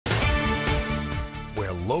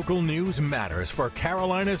local news matters for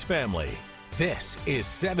Carolina's family. This is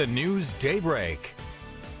 7 News Daybreak.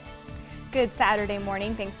 Good Saturday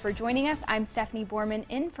morning. Thanks for joining us. I'm Stephanie Borman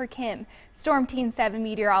in for Kim. Storm Team 7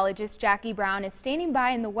 meteorologist Jackie Brown is standing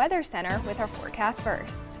by in the Weather Center with our forecast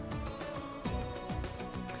first.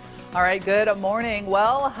 All right, good morning.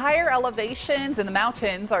 Well, higher elevations in the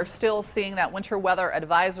mountains are still seeing that winter weather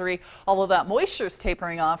advisory, although that moisture is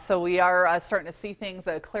tapering off. So we are starting to see things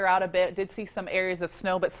clear out a bit. Did see some areas of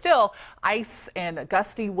snow, but still ice and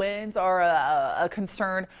gusty winds are a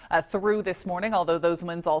concern through this morning, although those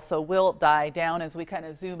winds also will die down as we kind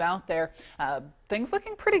of zoom out there. Things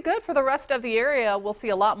looking pretty good for the rest of the area. We'll see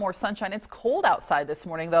a lot more sunshine. It's cold outside this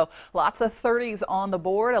morning, though. Lots of 30s on the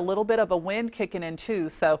board, a little bit of a wind kicking in, too.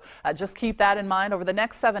 So just keep that in mind. Over the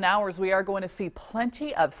next 7 hours, we are going to see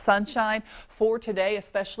plenty of sunshine for today,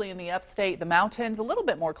 especially in the upstate, the mountains, a little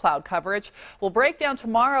bit more cloud coverage. We'll break down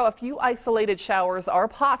tomorrow. A few isolated showers are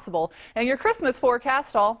possible. And your Christmas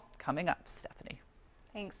forecast all coming up. Stephanie.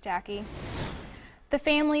 Thanks, Jackie. The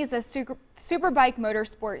families of Superbike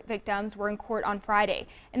motorsport victims were in court on Friday,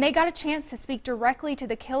 and they got a chance to speak directly to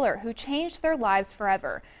the killer who changed their lives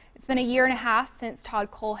forever. It's been a year and a half since Todd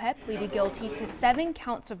Colehep pleaded guilty to 7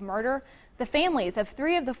 counts of murder. The families of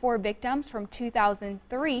 3 of the 4 victims from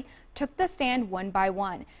 2003 took the stand one by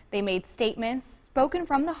one. They made statements, spoken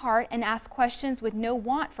from the heart, and asked questions with no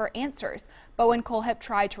want for answers. But when Colehep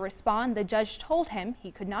tried to respond, the judge told him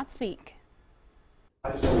he could not speak.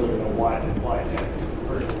 I just don't really know why that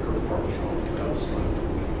person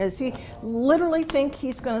Does he literally think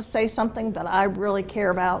he's going to say something that I really care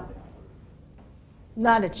about?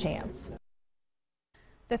 Not a chance.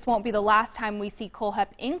 This won't be the last time we see Colehep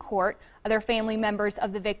in court. Other family members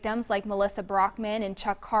of the victims, like Melissa Brockman and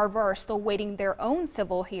Chuck Carver, are still waiting their own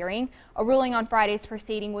civil hearing. A ruling on Friday's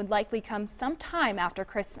proceeding would likely come sometime after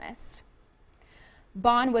Christmas.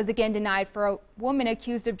 Bond was again denied for a woman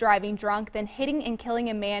accused of driving drunk, then hitting and killing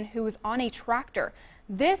a man who was on a tractor.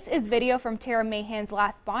 This is video from Tara Mahan's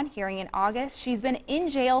last bond hearing in August. She's been in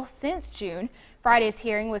jail since June. Friday's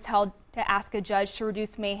hearing was held to ask a judge to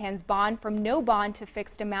reduce Mahan's bond from no bond to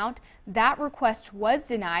fixed amount. That request was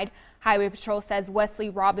denied. Highway Patrol says Wesley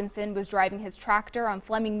Robinson was driving his tractor on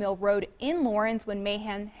Fleming Mill Road in Lawrence when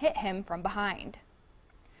Mahan hit him from behind.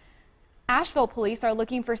 Asheville police are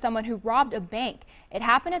looking for someone who robbed a bank. It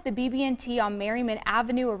happened at the BB&T on Merriman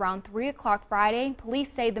Avenue around 3 o'clock Friday. Police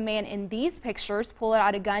say the man in these pictures pulled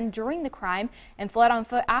out a gun during the crime and fled on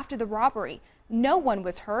foot after the robbery. No one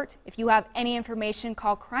was hurt. If you have any information,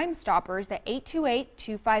 call Crime Stoppers at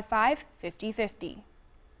 828-255-5050.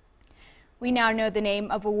 We now know the name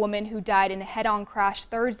of a woman who died in a head-on crash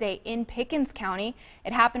Thursday in Pickens County.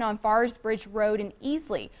 It happened on Fars Bridge Road in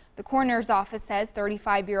Easley. The coroner's office says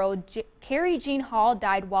 35-year-old Carrie Jean Hall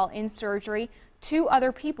died while in surgery. 2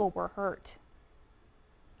 other people were hurt.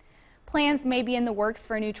 Plans may be in the works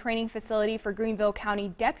for a new training facility for Greenville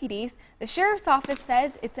County deputies. The sheriff's office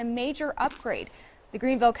says it's a major upgrade. The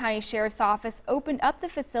Greenville County Sheriff's Office opened up the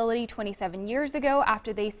facility 27 years ago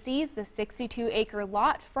after they seized the 62-acre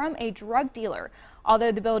lot from a drug dealer.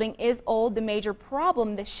 Although the building is old, the major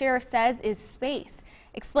problem, the sheriff says, is space,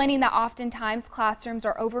 explaining that oftentimes classrooms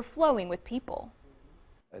are overflowing with people.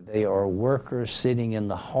 They are workers sitting in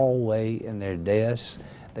the hallway in their desks.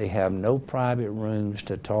 They have no private rooms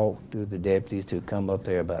to talk to the deputies who come up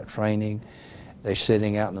there about training. They're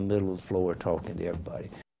sitting out in the middle of the floor talking to everybody.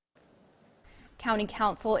 County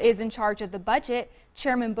Council is in charge of the budget.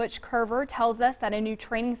 Chairman Butch Curver tells us that a new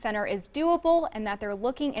training center is doable and that they're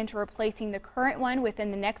looking into replacing the current one within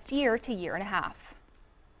the next year to year and a half.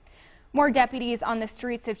 More deputies on the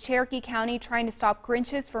streets of Cherokee County trying to stop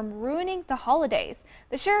Grinches from ruining the holidays.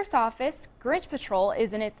 The Sheriff's Office Grinch Patrol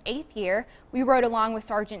is in its 8th year. We rode along with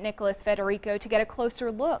Sergeant Nicholas Federico to get a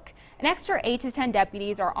closer look. An extra 8 to 10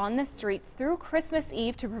 deputies are on the streets through Christmas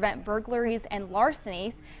Eve to prevent burglaries and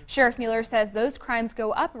larcenies. Sheriff Mueller says those crimes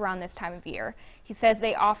go up around this time of year. He says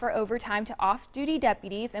they offer overtime to off-duty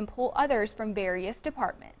deputies and pull others from various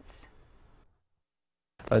departments.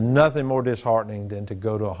 Nothing more disheartening than to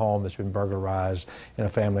go to a home that's been burglarized and a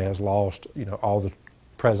family has lost, all the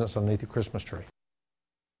presents underneath the Christmas tree.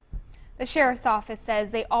 The Sheriff's Office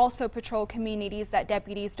says they also patrol communities that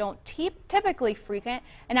deputies don't typically frequent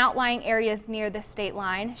and outlying areas near the state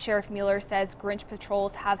line. Sheriff Mueller says Grinch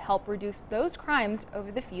patrols have helped reduce those crimes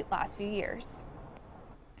over the last few years.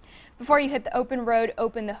 Before you hit the open road,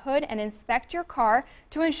 open the hood and inspect your car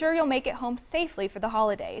to ensure you'll make it home safely for the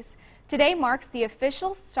holidays. Today marks the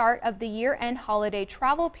official start of the year-end holiday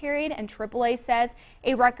travel period, and AAA says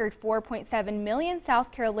a record 4.7 million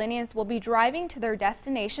South Carolinians will be driving to their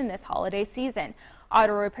destination this holiday season.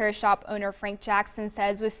 Auto repair shop owner Frank Jackson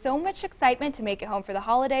says with so much excitement to make it home for the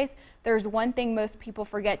holidays, there's one thing most people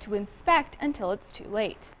forget to inspect until it's too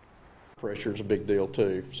late. Pressure is a big deal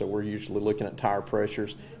too, so we're usually looking at tire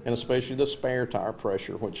pressures, and especially the spare tire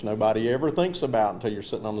pressure, which nobody ever thinks about until you're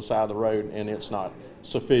sitting on the side of the road and it's not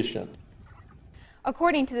sufficient.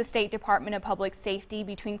 According to the State Department of Public Safety,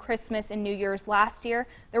 between Christmas and New Year's last year,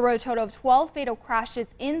 there were a total of 12 fatal crashes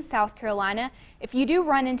in South Carolina. If you do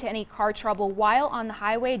run into any car trouble while on the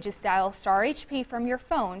highway, just dial star HP from your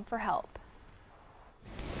phone for help.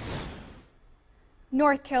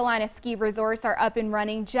 North Carolina ski resorts are up and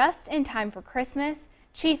running just in time for Christmas.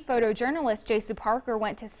 Chief photojournalist Jason Parker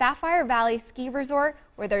went to Sapphire Valley Ski Resort,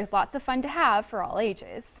 where there's lots of fun to have for all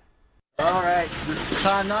ages. All right, this is the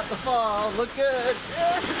time not to fall. Look good.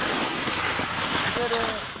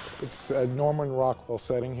 It's a Norman Rockwell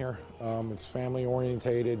setting here. It's family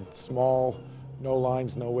orientated, small, no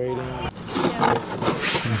lines, no waiting.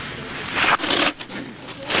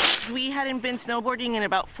 We hadn't been snowboarding in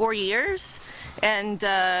about 4 years, and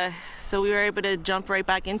so we were able to jump right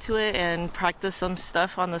back into it and practice some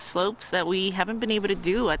stuff on the slopes that we haven't been able to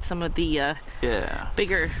do at some of the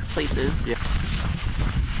bigger places. Yeah.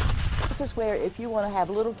 This is where if you want to have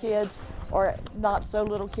little kids or not so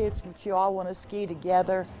little kids, but you all want to ski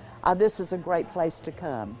together, this is a great place to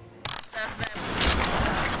come.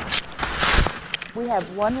 We have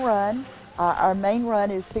one run. Our main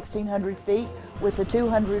run is 1,600 feet with a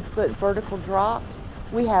 200-foot vertical drop.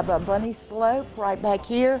 We have a bunny slope right back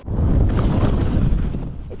here.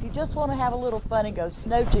 If you just want to have a little fun and go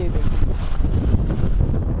snow tubing,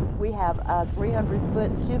 we have a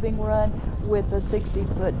 300-foot tubing run with a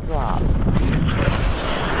 60-foot drop.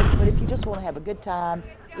 But if you just want to have a good time,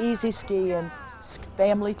 easy skiing,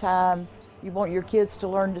 family time, you want your kids to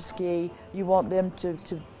learn to ski, you want them to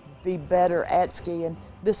be better at skiing,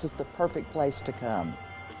 this is the perfect place to come.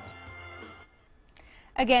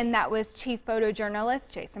 Again, that was Chief photojournalist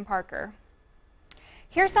Jason Parker.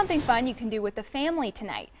 Here's something fun you can do with the family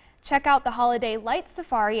tonight. Check out the Holiday Light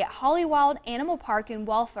Safari at Hollywild Animal Park in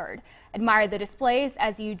Welford. Admire the displays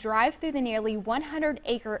as you drive through the nearly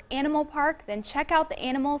 100-acre animal park, then check out the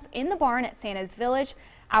animals in the barn at Santa's Village.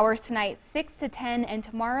 Hours tonight 6 to 10, and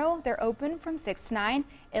tomorrow they're open from 6 to 9.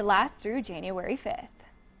 It lasts through January 5th.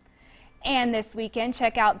 And this weekend,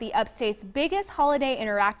 check out the Upstate's biggest holiday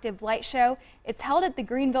interactive light show. It's held at the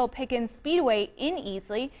Greenville Pickens Speedway in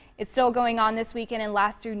Easley. It's still going on this weekend and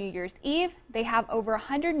lasts through New Year's Eve. They have over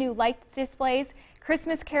 100 new light displays,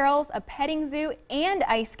 Christmas carols, a petting zoo, and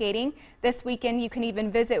ice skating. This weekend, you can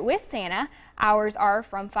even visit with Santa. Hours are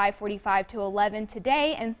from 5:45 to 11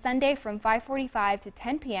 today and Sunday from 5:45 to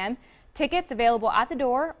 10 p.m. Tickets available at the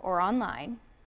door or online.